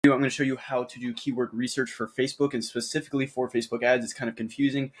video, I'm going to show you how to do keyword research for Facebook, and specifically for Facebook ads. It's kind of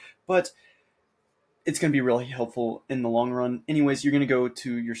confusing, but it's going to be really helpful in the long run. Anyways, you're going to go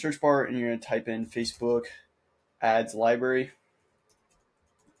to your search bar and you're going to type in Facebook ads library.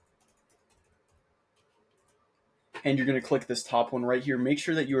 And you're going to click this top one right here. Make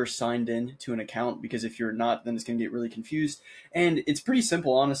sure that you are signed in to an account, because if you're not, then it's going to get really confused. And it's pretty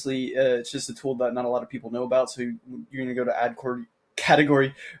simple, honestly. It's just a tool that not a lot of people know about. So you're going to go to ad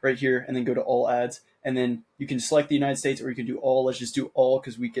category right here, and then go to all ads. And then you can select the United States, or you can do all. Let's just do all,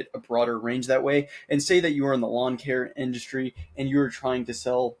 because we get a broader range that way. And say that you are in the lawn care industry and you are trying to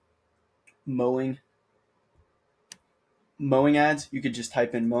sell mowing ads. You could just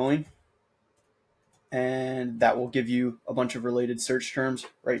type in mowing, and that will give you a bunch of related search terms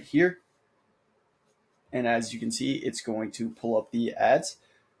right here. And as you can see, it's going to pull up the ads,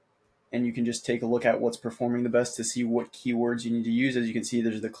 and you can just take a look at what's performing the best to see what keywords you need to use. As you can see,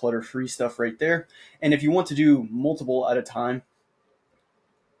 there's the clutter-free stuff right there. And if you want to do multiple at a time,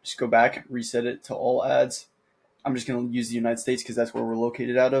 just go back, reset it to all ads. I'm just going to use the United States because that's where we're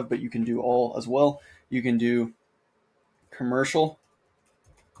located out of, but you can do all as well. You can do commercial,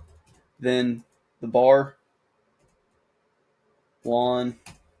 then the bar, lawn,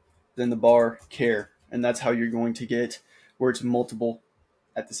 then the bar, care. And that's how you're going to get where it's multiple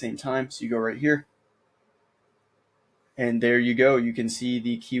at the same time. So you go right here, and there you go. You can see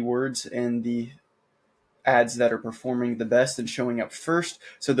the keywords and the ads that are performing the best and showing up first.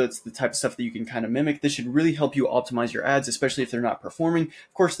 So that's the type of stuff that you can kind of mimic. This should really help you optimize your ads, especially if they're not performing.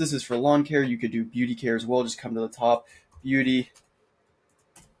 Of course, this is for lawn care. You could do beauty care as well. Just come to the top, beauty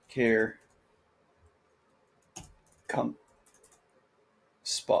care,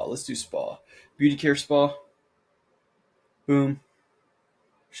 spa. Let's do spa. Beauty care spa. Boom.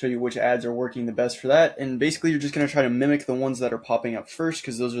 Show you which ads are working the best for that. And basically, you're just going to try to mimic the ones that are popping up first,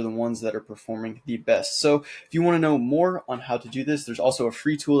 because those are the ones that are performing the best. So if you want to know more on how to do this, there's also a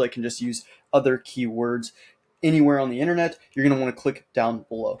free tool that can just use other keywords anywhere on the internet. You're going to want to click down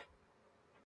below.